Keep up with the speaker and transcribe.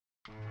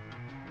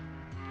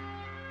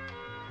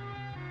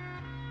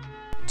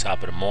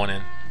Top of the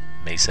morning,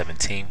 May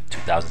 17th,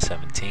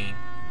 2017.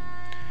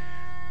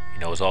 You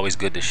know, it's always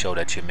good to show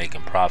that you're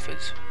making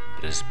profits,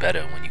 but it's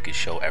better when you can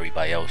show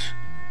everybody else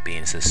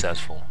being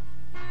successful.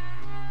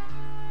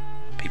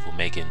 People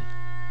making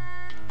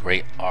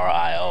great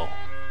RIO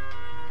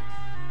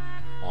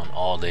on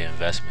all their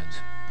investments.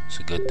 It's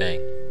a good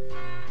thing.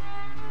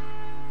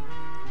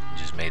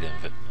 Just made a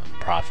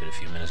profit a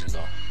few minutes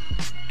ago.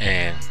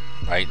 And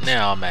right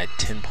now I'm at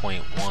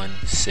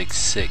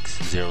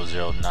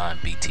 10.166009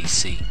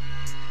 BTC.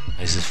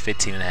 This is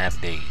 15 and a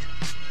half days.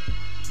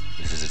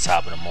 This is the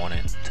top of the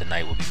morning.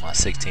 Tonight will be my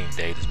 16th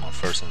day. This is my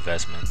first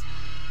investment.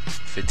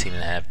 15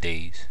 and a half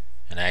days.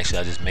 And actually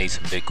I just made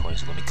some Bitcoin,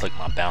 so let me click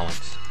my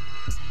balance.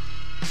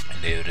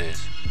 And there it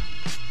is.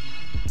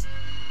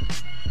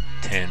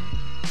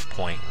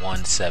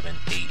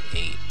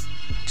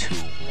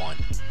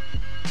 10.178821.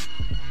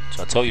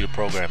 So I told you the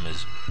program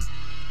is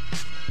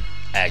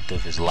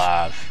active, is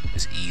live,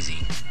 is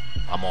easy.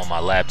 I'm on my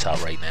laptop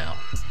right now,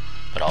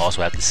 but I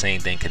also have the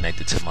same thing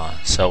connected to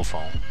my cell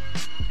phone,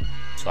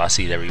 so I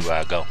see it everywhere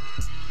I go.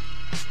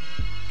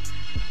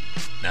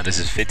 Now this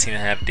is 15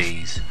 and a half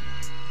days,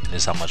 and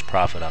this is how much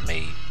profit I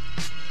made,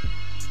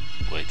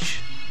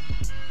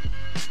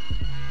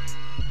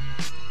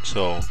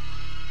 so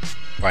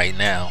right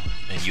now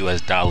in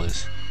US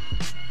dollars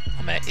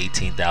I'm at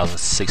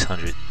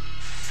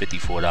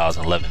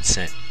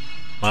 $18,654.11.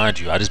 Mind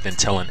you, I just been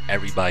telling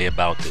everybody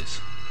about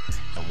this,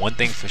 and one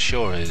thing for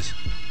sure is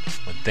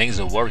when things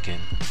are working,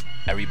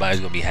 everybody's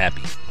gonna be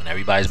happy. When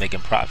everybody's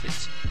making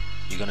profits,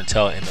 you're gonna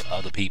tell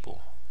other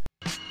people.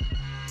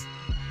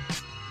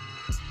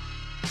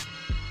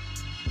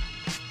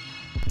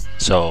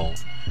 So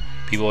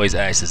people always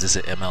ask, is this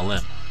an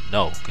MLM?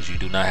 No, because you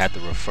do not have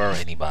to refer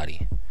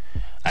anybody.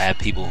 I have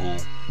people who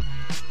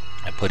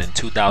I put in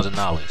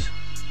 $2,000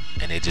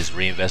 and they just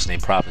reinvest in their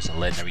profits and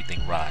letting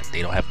everything ride.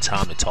 They don't have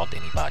time to talk to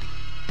anybody.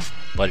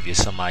 But if you're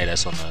somebody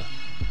that's on the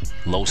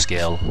low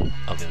scale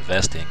of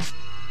investing,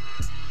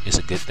 it's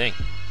a good thing.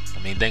 I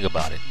mean, think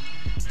about it.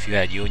 If you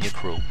had you and your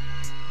crew,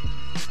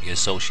 your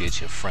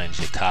associates, your friends,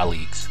 your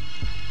colleagues,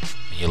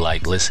 and you're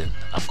like, listen,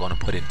 I'm going to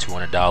put in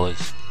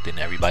 $200, then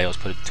everybody else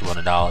put in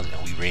 $200,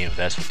 and we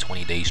reinvest for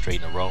 20 days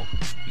straight in a row,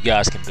 you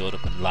guys can build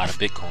up a lot of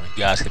Bitcoin.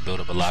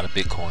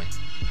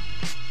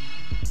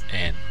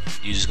 And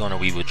you're just going to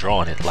be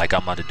withdrawing it like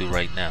I'm about to do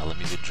right now. Let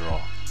me withdraw.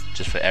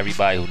 Just for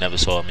everybody who never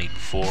saw me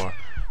before,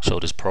 show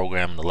this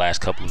program in the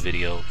last couple of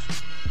videos,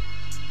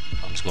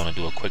 I'm just going to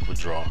do a quick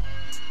withdrawal.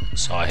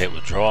 So I hit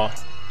withdraw.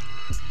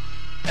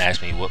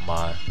 Ask me what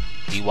my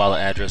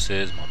e-wallet address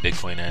is, my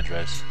Bitcoin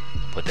address.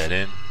 Put that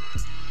in.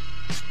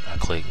 I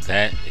click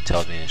that. It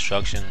tells me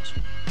instructions.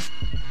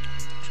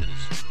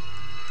 Just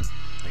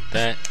like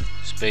that.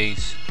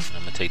 Space. And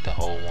I'm going to take the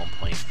whole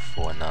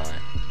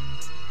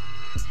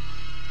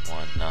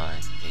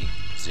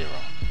 1.491980.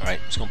 Alright,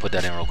 I'm just going to put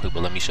that in real quick,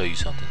 but let me show you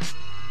something. I'm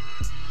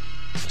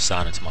going to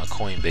sign into my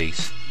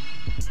Coinbase.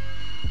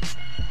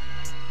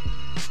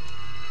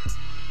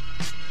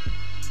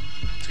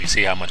 So you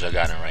see how much I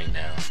got in right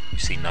now. You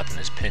see nothing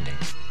is pending.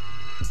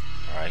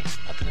 Alright,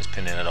 nothing is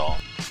pending at all.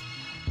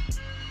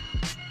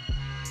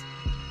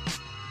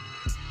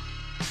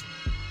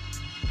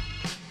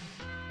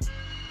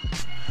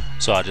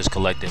 So I just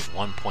collected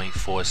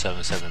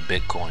 1.477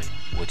 Bitcoin,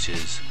 which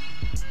is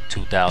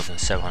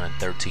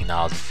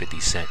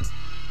 $2,713.50.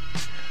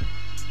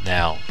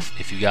 Now,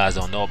 if you guys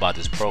don't know about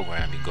this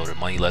program, you go to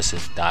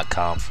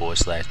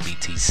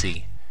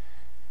moneylesson.com/BTC.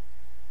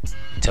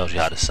 It tells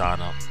you how to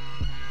sign up.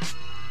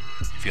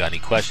 If you got any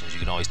questions, you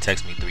can always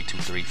text me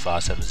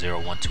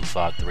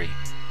 323-570-1253,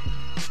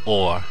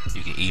 or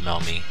you can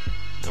email me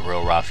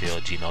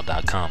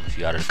therealrafael@gmail.com if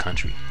you're out of the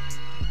country.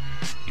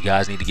 You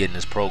guys need to get in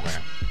this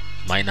program.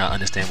 You might not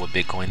understand what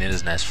Bitcoin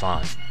is, and that's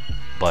fine,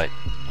 but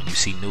when you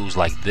see news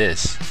like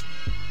this,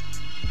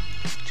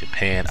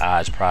 Japan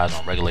eyes prize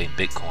on regulating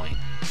Bitcoin,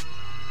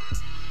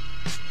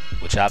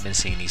 which I've been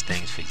seeing these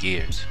things for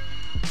years,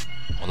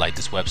 or like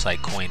this website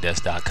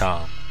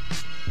Coindesk.com,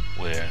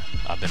 where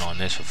I've been on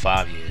this for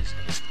 5 years,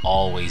 and it's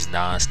always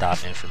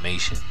non-stop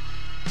information,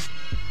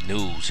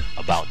 news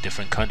about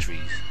different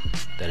countries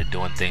that are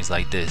doing things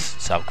like this.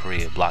 South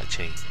Korea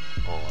blockchain,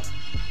 or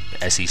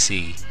the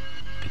SEC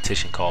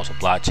petition calls for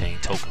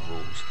blockchain token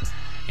rules.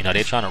 You know,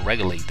 they're trying to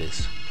regulate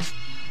this,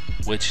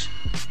 which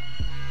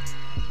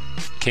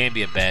can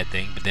be a bad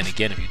thing, but then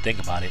again, if you think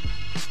about it,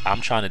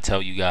 I'm trying to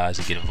tell you guys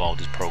to get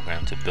involved in this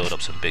program to build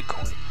up some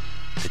Bitcoin,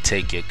 to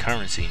take your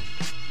currency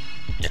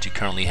that you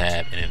currently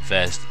have and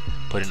invest,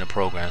 put in a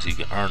program so you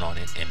can earn on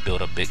it and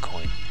build up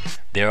Bitcoin.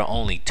 There are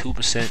only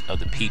 2% of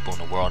the people in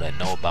the world that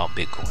know about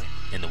Bitcoin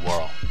in the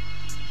world,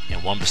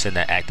 and 1%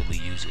 that actively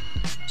use it.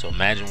 So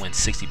imagine when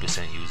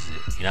 60% uses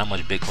it. You know how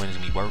much Bitcoin is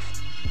going to be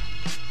worth?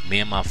 Me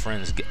and my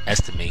friends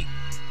estimate,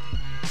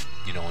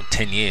 you know, in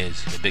 10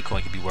 years, the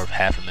Bitcoin could be worth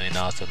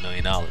 $500,000 to $1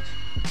 million. And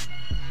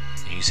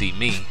you see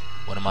me,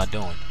 what am I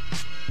doing?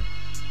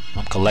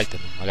 I'm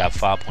collecting them. I got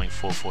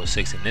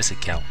 5.446 in this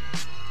account.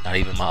 Not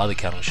even my other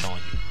account I'm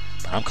showing you.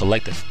 But I'm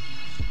collecting them.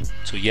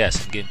 So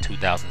yes, I'm getting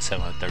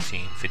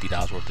 $2,713,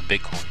 $50 worth of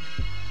Bitcoin.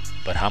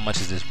 But how much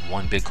is this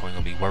one Bitcoin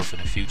gonna be worth in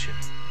the future?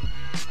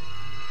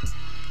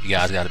 You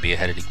guys got to be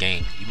ahead of the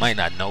game. You might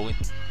not know it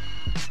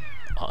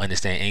or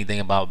understand anything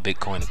about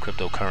Bitcoin and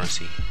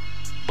cryptocurrency,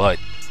 but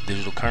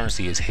digital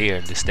currency is here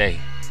to stay,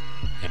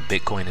 and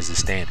Bitcoin is the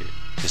standard.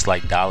 Just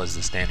like dollars is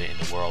the standard in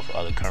the world for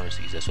other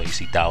currencies. That's why you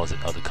see dollars in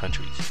other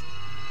countries.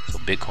 So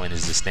Bitcoin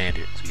is the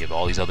standard. So you have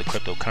all these other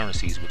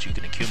cryptocurrencies which you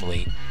can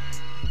accumulate,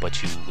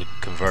 but you would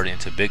convert it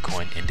into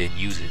Bitcoin and then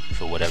use it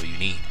for whatever you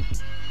need.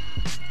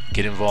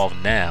 Get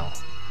involved now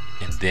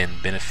and then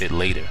benefit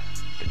later.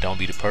 But don't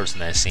be the person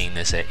that's seen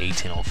this at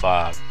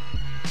 1805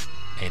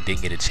 and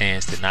didn't get a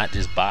chance to not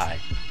just buy,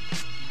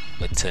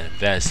 but to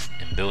invest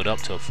and build up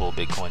to a full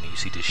Bitcoin, and you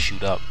see this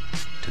shoot up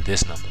to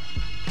this number.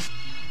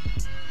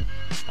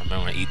 I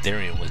remember when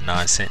Ethereum was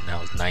 9 cents,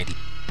 now it's 90,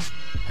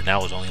 and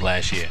that was only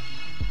last year.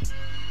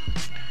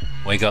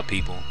 Wake up,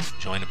 people.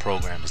 Join the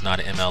program. It's not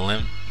an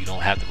MLM. You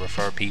don't have to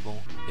refer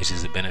people. It's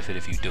just a benefit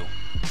if you do.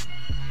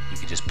 You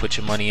can just put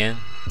your money in.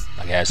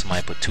 Like I had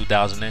somebody put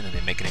 2,000 in, and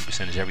they're making a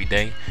percentage every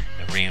day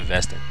and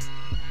reinvesting,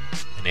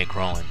 and they're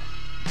growing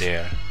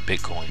their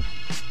Bitcoin.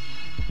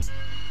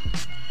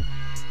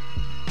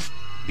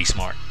 Be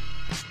smart.